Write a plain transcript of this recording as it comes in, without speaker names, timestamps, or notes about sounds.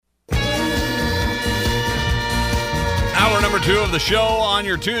Number 2 of the show on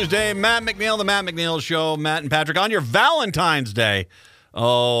your Tuesday. Matt McNeil, the Matt McNeil Show. Matt and Patrick on your Valentine's Day.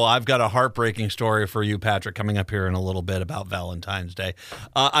 Oh, I've got a heartbreaking story for you, Patrick, coming up here in a little bit about Valentine's Day.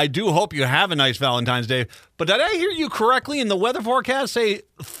 I do hope you have a nice Valentine's Day. But did I hear you correctly in the weather forecast say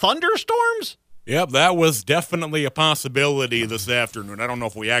thunderstorms? Yep, that was definitely a possibility this afternoon. I don't know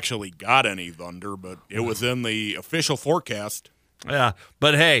if we actually got any thunder, but it was in the official forecast. Yeah,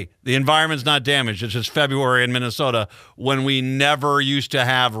 but hey, the environment's not damaged. It's just February in Minnesota when we never used to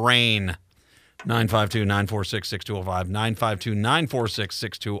have rain. 952-946-6205,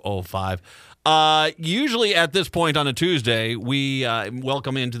 952-946-6205. Usually at this point on a Tuesday, we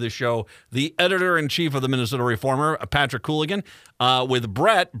welcome into the show the editor-in-chief of the Minnesota Reformer, Patrick Cooligan, with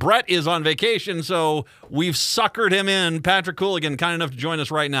Brett. Brett is on vacation, so we've suckered him in. Patrick Cooligan, kind enough to join us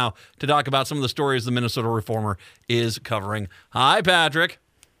right now to talk about some of the stories the Minnesota Reformer is covering. Hi, Patrick.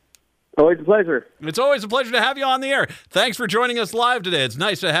 Always a pleasure. It's always a pleasure to have you on the air. Thanks for joining us live today. It's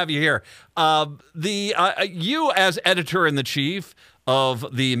nice to have you here. You, as editor-in-chief of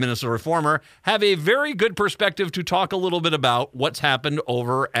the Minnesota Reformer, have a very good perspective to talk a little bit about what's happened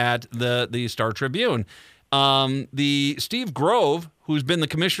over at the Star Tribune. The Steve Grove, who's been the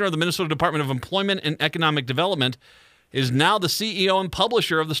commissioner of the Minnesota Department of Employment and Economic Development, is now the CEO and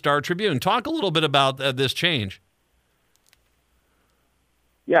publisher of the Star Tribune. Talk a little bit about this change.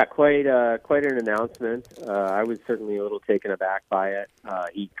 Yeah, quite an announcement. I was certainly a little taken aback by it.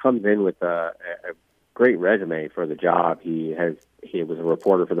 He comes in with a great resume for the job. He was a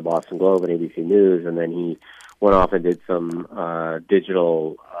reporter for the Boston Globe and ABC News, and then he went off and did some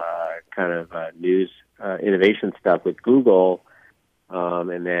digital news innovation stuff with Google,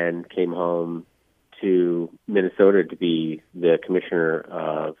 and then came home to Minnesota to be the commissioner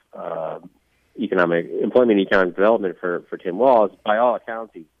of employment and economic development for Tim Walz. By all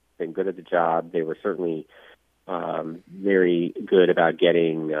accounts, he's been good at the job. They were certainly very good about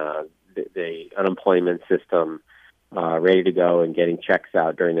getting the unemployment system ready to go and getting checks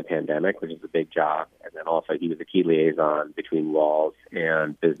out during the pandemic, which is a big job. And then also he was a key liaison between Walz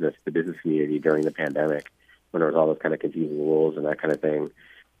and the business community during the pandemic when there was all those kind of confusing rules and that kind of thing.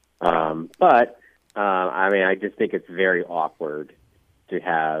 I just think it's very awkward to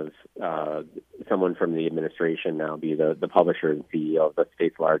have someone from the administration now be the publisher and CEO of the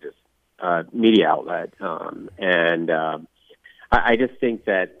state's largest media outlet. I just think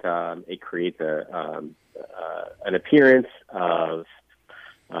that it creates an appearance of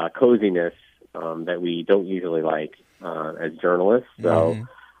coziness that we don't usually like as journalists. So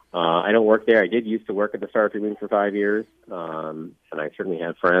I don't work there. I did used to work at the Star Tribune for 5 years, and I certainly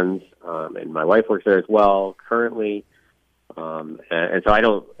have friends, and my wife works there as well currently. And so I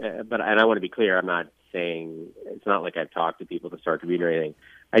don't, and I want to be clear, I'm not saying, it's not like I've talked to people to Star Tribune or anything.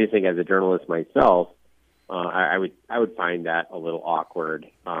 I just think as a journalist myself, I would find that a little awkward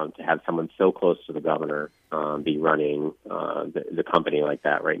to have someone so close to the governor be running the company like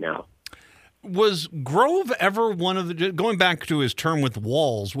that right now. Was Grove ever one of the, going back to his term with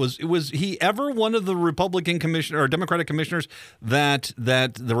Walz, was he ever one of the Republican commissioner or Democratic commissioners that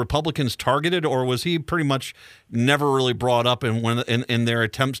the Republicans targeted, or was he pretty much never really brought up in their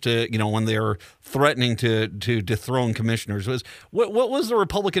attempts to, when they were threatening to dethrone commissioners? What was the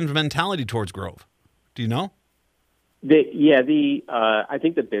Republican mentality towards Grove? Do you know? I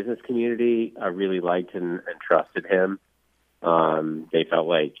think the business community really liked and trusted him. They felt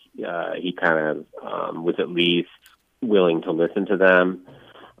like he kind of was at least willing to listen to them,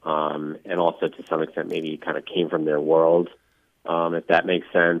 and also to some extent maybe kind of came from their world, if that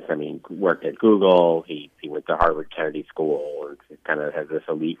makes sense. I mean, worked at Google, he went to Harvard Kennedy School, and kind of has this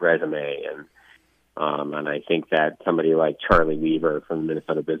elite resume, and I think that somebody like Charlie Weaver from the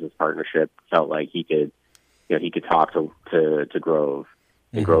Minnesota Business Partnership felt like he could talk to Grove.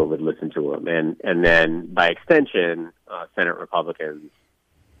 And Grove would listen to him. And then, by extension, Senate Republicans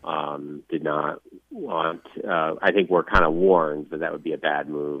did not want, I think were kind of warned that would be a bad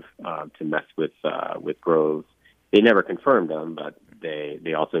move to mess with Grove. They never confirmed him, but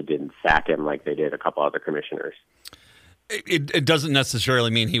they also didn't sack him like they did a couple other commissioners. It doesn't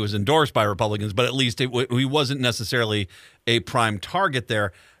necessarily mean he was endorsed by Republicans, but at least he wasn't necessarily a prime target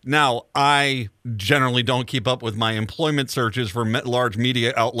there. Now, I generally don't keep up with my employment searches for large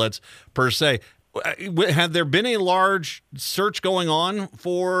media outlets per se. Had there been a large search going on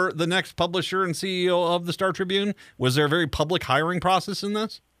for the next publisher and CEO of the Star Tribune? Was there a very public hiring process in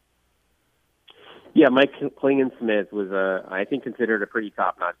this? Yeah, Mike Klingensmith was, I think, considered a pretty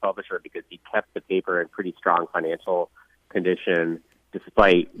top-notch publisher because he kept the paper in pretty strong financial condition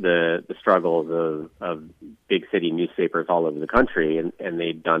despite the struggles of big city newspapers all over the country, and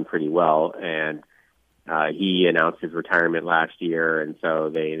they'd done pretty well. And He announced his retirement last year, and so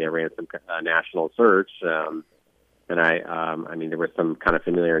they ran some national search. And I mean, there were some kind of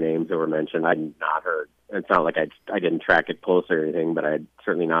familiar names that were mentioned. I'd not heard. It's not like I didn't track it closely or anything, but I'd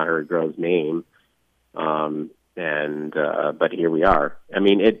certainly not heard Grove's name. But here we are. I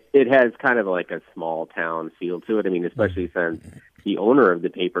mean, it has kind of like a small town feel to it. I mean, especially since the owner of the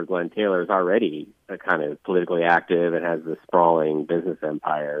paper, Glenn Taylor, is already kind of politically active and has this sprawling business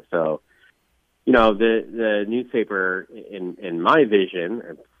empire. So, you know, the newspaper, in my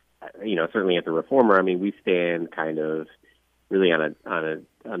vision, you know, certainly at the Reformer, I mean, we stand kind of really on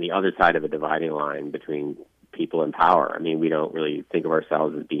the other side of a dividing line between people in power. I mean, we don't really think of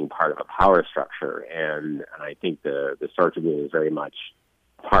ourselves as being part of a power structure, and I think the Star Tribune is very much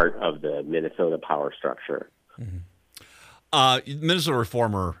part of the Minnesota power structure. Mm-hmm. Minnesota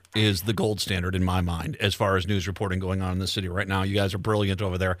Reformer is the gold standard in my mind as far as news reporting going on in the city right now. You guys are brilliant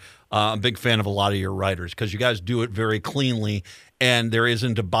over there. I'm a big fan of a lot of your writers because you guys do it very cleanly and there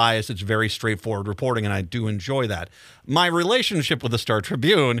isn't a bias. It's very straightforward reporting, and I do enjoy that. My relationship with the Star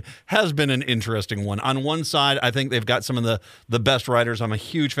Tribune has been an interesting one. On one side, I think they've got some of the best writers. I'm a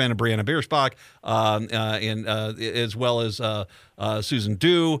huge fan of Brianna Biersbach, as well as Susan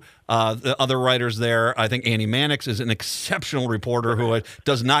Dew. The other writers there, I think Andy Mannix is an exceptional reporter who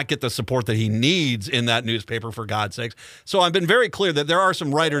does not get the support that he needs in that newspaper, for God's sakes. So I've been very clear that there are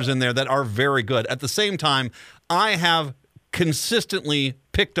some writers in there that are very good. At the same time, I have consistently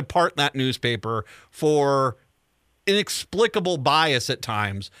picked apart that newspaper for inexplicable bias at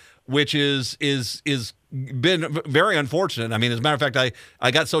times, which is been very unfortunate. I mean, as a matter of fact,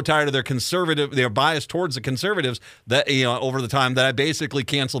 I got so tired of their bias towards the conservatives that, you know, over the time that I basically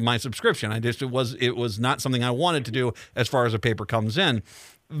canceled my subscription. It was not something I wanted to do as far as a paper comes in.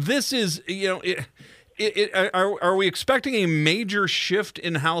 This is, you know, are we expecting a major shift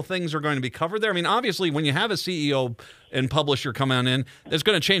in how things are going to be covered there? I mean, obviously, when you have a CEO and publisher coming in, it's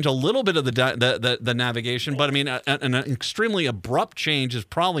going to change a little bit of the navigation. But I mean, an extremely abrupt change is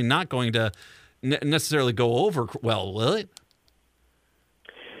probably not going to necessarily go over well, will it?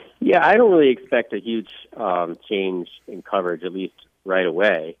 Yeah, I don't really expect a huge change in coverage, at least right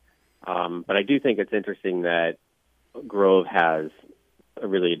away. But I do think it's interesting that Grove has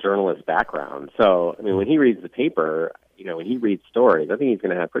really a journalist background. So, I mean, when he reads the paper, you know, when he reads stories, I think he's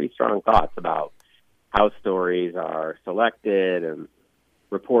going to have pretty strong thoughts about how stories are selected and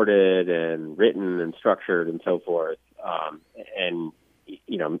reported and written and structured and so forth. And,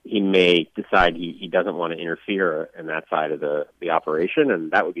 you know, he may decide he doesn't want to interfere in that side of the operation, and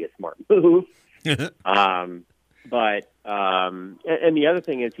that would be a smart move. And the other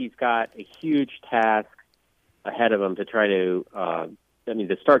thing is he's got a huge task ahead of him to try to I mean,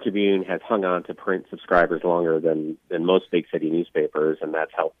 the Star Tribune has hung on to print subscribers longer than most big city newspapers, and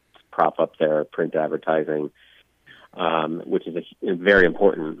that's helped prop up their print advertising, which is very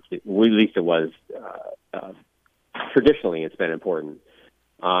important. At least it was traditionally. It's been important,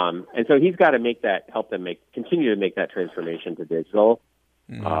 and so he's got to continue to make that transformation to digital,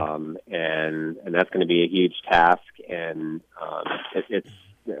 and that's going to be a huge task. And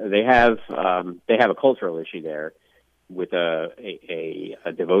they have a cultural issue there with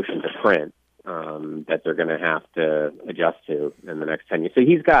a devotion to print that they're going to have to adjust to in the next 10 years.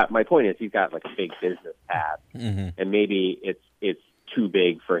 So my point is he's got like a big business path, and maybe it's too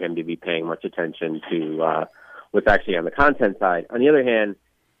big for him to be paying much attention to what's actually on the content side. On the other hand,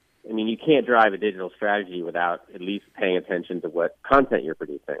 I mean, you can't drive a digital strategy without at least paying attention to what content you're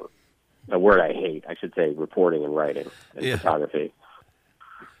producing. A word I hate, I should say, reporting and writing and photography.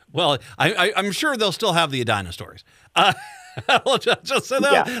 Well, I'm sure they'll still have the Edina stories. Well, just so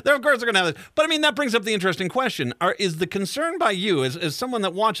they're of course they're going to have it. But I mean, that brings up the interesting question: is the concern by you, as someone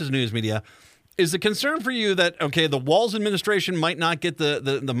that watches news media, is the concern for you that the Walz administration might not get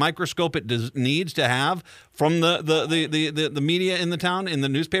the microscope it needs to have from the media in the town, in the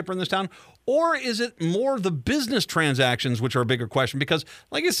newspaper in this town? Or is it more the business transactions, which are a bigger question? Because,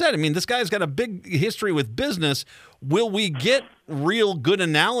 like you said, I mean, this guy's got a big history with business. Will we get real good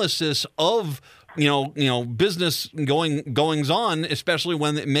analysis of, business goings on, especially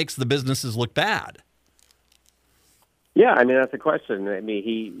when it makes the businesses look bad? Yeah, I mean, that's a question. I mean,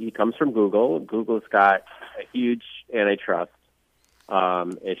 he comes from Google. Google's got a huge antitrust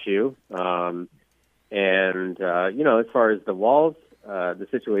issue. As far as the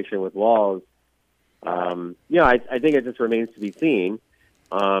situation with Walz, I think it just remains to be seen.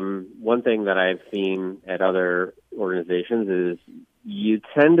 One thing that I've seen at other organizations is you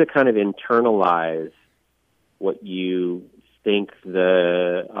tend to kind of internalize what you think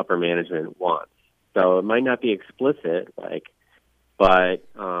the upper management wants. So it might not be explicit, but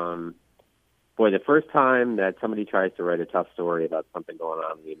for boy, the first time that somebody tries to write a tough story about something going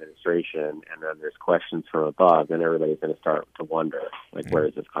on in the administration, and then there's questions from above, then everybody's going to start to wonder, like, where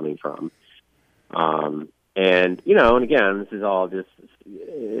is this coming from? And, and again, this is all just,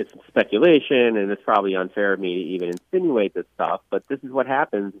 it's speculation, and it's probably unfair of me to even insinuate this stuff, but this is what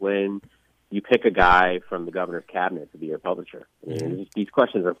happens when you pick a guy from the governor's cabinet to be your publisher. I mean, these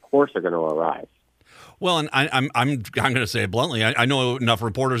questions, of course, are going to arise. Well, and I'm going to say it bluntly. I know enough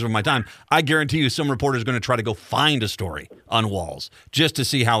reporters of my time. I guarantee you, some reporters are going to try to go find a story on Walz just to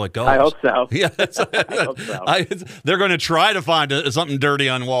see how it goes. I hope so. Yeah, I hope so. They're going to try to find something dirty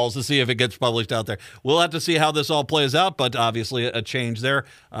on Walz to see if it gets published out there. We'll have to see how this all plays out, but obviously a change there.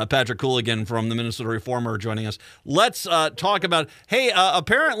 Patrick Cooligan from the Minnesota Reformer joining us. Let's talk about. Hey,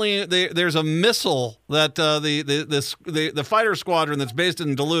 apparently there's a missile that the fighter squadron that's based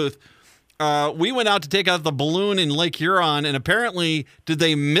in Duluth. We went out to take out the balloon in Lake Huron, and apparently, did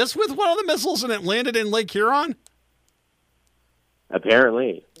they miss with one of the missiles and it landed in Lake Huron?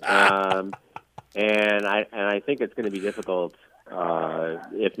 Apparently, and I think it's going to be difficult,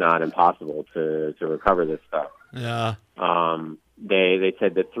 if not impossible, to recover this stuff. Yeah. They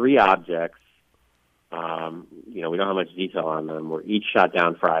said that 3 objects, we don't have much detail on them, were each shot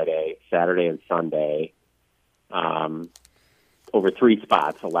down Friday, Saturday, and Sunday. Over 3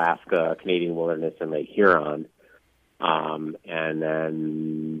 spots: Alaska, Canadian Wilderness, and Lake Huron. And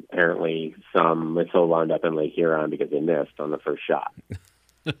then apparently some missile wound up in Lake Huron because they missed on the first shot.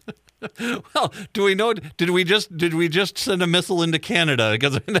 Well, do we know? Did we just send a missile into Canada?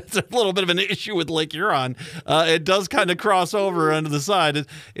 Because that's a little bit of an issue with Lake Huron. It does kind of cross over onto the side.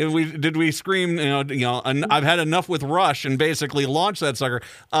 Did we scream? And I've had enough with Rush and basically launch that sucker.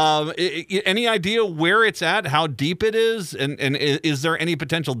 Any idea where it's at? How deep it is? And is there any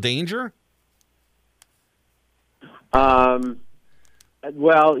potential danger? Well,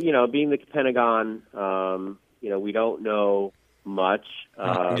 being the Pentagon, we don't know much.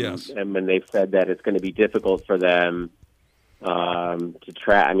 Yes. And when they've said that it's going to be difficult for them to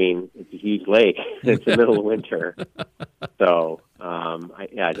track. I mean, it's a huge lake. It's the middle of winter. So,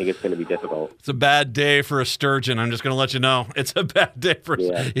 I think it's going to be difficult. It's a bad day for a sturgeon. I'm just going to let you know. It's a bad day for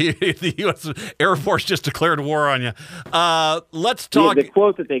the U.S. Air Force just declared war on you. Let's talk. The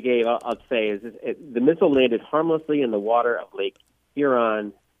quote that they gave, I'll say, is the missile landed harmlessly in the water of Lake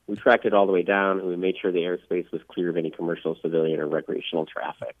Huron. We tracked it all the way down, and we made sure the airspace was clear of any commercial, civilian, or recreational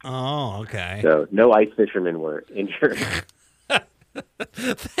traffic. Oh, okay. So no ice fishermen were injured.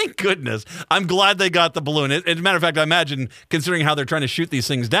 Thank goodness. I'm glad they got the balloon. As a matter of fact, I imagine, considering how they're trying to shoot these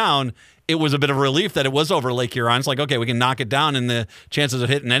things down, it was a bit of a relief that it was over Lake Huron. It's like, okay, we can knock it down, and the chances of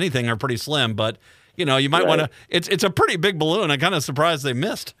hitting anything are pretty slim. But, you might want to – it's a pretty big balloon. I'm kind of surprised they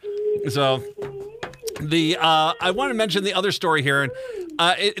missed. So I want to mention the other story here.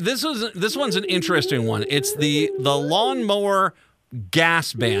 This one's an interesting one. It's the lawnmower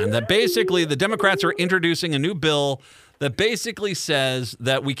gas ban that basically the Democrats are introducing a new bill that basically says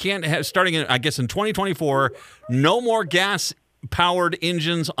that we can't have, starting in 2024, no more gas-powered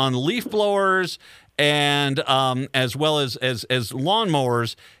engines on leaf blowers and as well as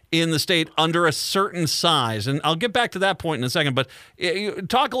lawnmowers in the state under a certain size. And I'll get back to that point in a second, but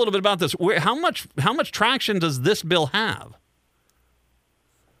talk a little bit about this. How much traction does this bill have?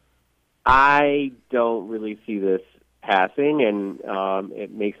 I don't really see this passing, and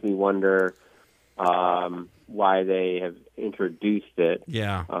it makes me wonder why they have introduced it.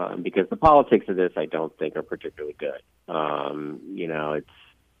 Yeah. Because the politics of this, I don't think, are particularly good. It's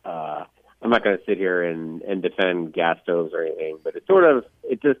I'm not going to sit here and defend gas stoves or anything, but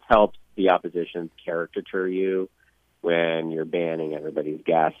it just helps the opposition caricature you when you're banning everybody's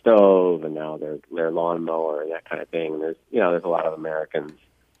gas stove and now their lawnmower and that kind of thing. There's a lot of Americans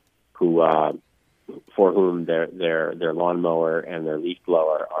who for whom their lawnmower and their leaf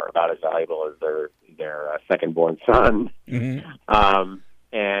blower are about as valuable as their second born son. Mm-hmm.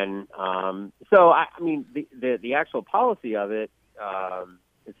 So I mean the actual policy of it,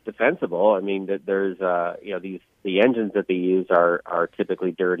 it's defensible. I mean that there's the engines that they use are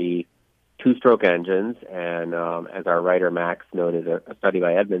typically dirty 2-stroke engines, and as our writer Max noted, a study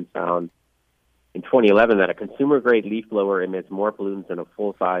by Edmunds found in 2011 that a consumer-grade leaf blower emits more pollutants than a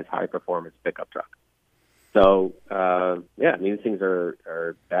full-size, high-performance pickup truck. So, these things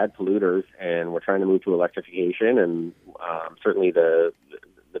are bad polluters, and we're trying to move to electrification, and certainly the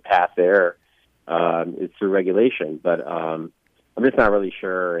path there is through regulation. But I'm just not really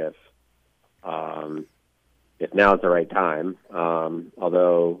sure if if now is the right time,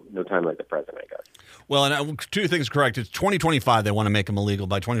 although no time like the present, I guess. Well, and two things correct. It's 2025 they want to make them illegal.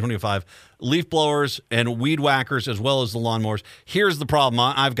 By 2025, leaf blowers and weed whackers as well as the lawnmowers. Here's the problem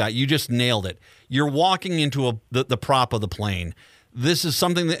I've got. You just nailed it. You're walking into the prop of the plane. This is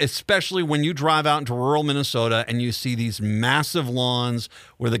something that, especially when you drive out into rural Minnesota and you see these massive lawns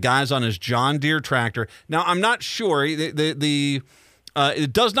where the guy's on his John Deere tractor. Now, I'm not sure.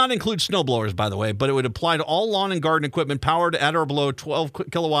 It does not include snowblowers, by the way, but it would apply to all lawn and garden equipment powered at or below 12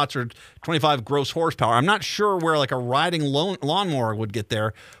 kilowatts or 25 gross horsepower. I'm not sure where like a riding lawnmower would get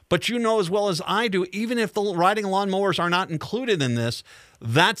there, but you know as well as I do, even if the riding lawnmowers are not included in this,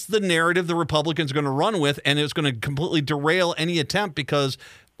 that's the narrative the Republicans are going to run with, and it's going to completely derail any attempt because,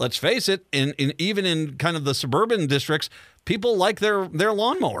 let's face it, even in kind of the suburban districts, people like their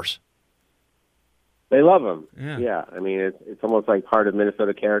lawnmowers. They love them. Yeah. I mean, it's almost like part of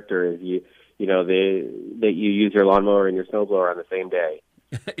Minnesota character is that you use your lawnmower and your snowblower on the same day.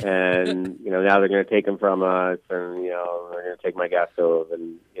 And, now they're going to take them from us, and, they're going to take my gas stove,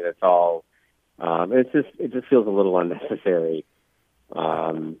 and, it's all, it just feels a little unnecessary.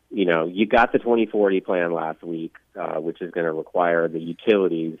 You got the 2040 plan last week, which is going to require the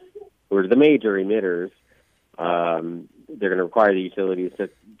utilities, who are the major emitters, they're going to require the utilities to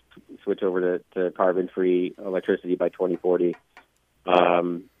switch over to carbon-free electricity by 2040.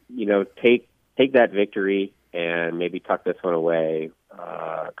 Take that victory and maybe tuck this one away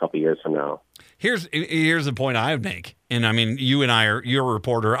a couple years from now. Here's the point I would make, and I mean, you're a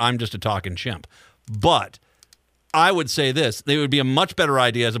reporter. I'm just a talking chimp, but I would say this: they would be a much better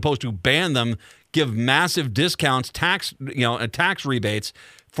idea as opposed to ban them, give massive discounts, tax rebates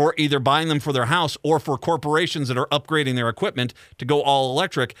for either buying them for their house or for corporations that are upgrading their equipment to go all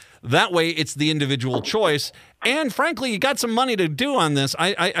electric. That way, it's the individual choice. And frankly, you got some money to do on this.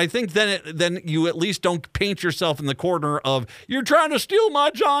 I think then you at least don't paint yourself in the corner of you're trying to steal my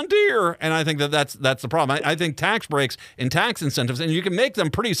John Deere. And I think that's the problem. I think tax breaks and tax incentives, and you can make them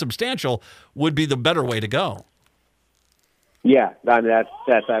pretty substantial, would be the better way to go. Yeah, I mean, that's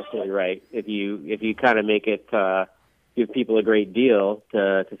absolutely right. If you kind of make it give people a great deal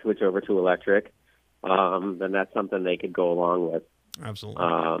to switch over to electric, then that's something they could go along with.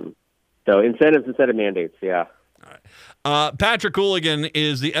 Absolutely. So incentives instead of mandates, yeah. All right. Patrick Hooligan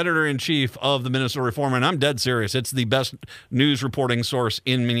is the editor-in-chief of the Minnesota Reformer, and I'm dead serious. It's the best news reporting source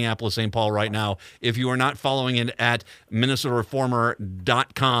in Minneapolis-St. Paul right now. If you are not following it at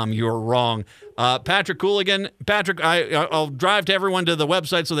minnesotareformer.com, you're wrong. Patrick Hooligan. Patrick, I'll drive to everyone to the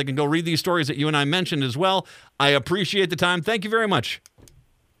website so they can go read these stories that you and I mentioned as well. I appreciate the time. Thank you very much.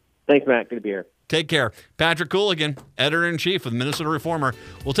 Thanks, Matt. Good to be here. Take care. Patrick Hooligan, editor-in-chief of the Minnesota Reformer.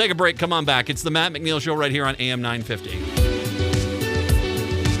 We'll take a break. Come on back. It's the Matt McNeil Show right here on AM 950.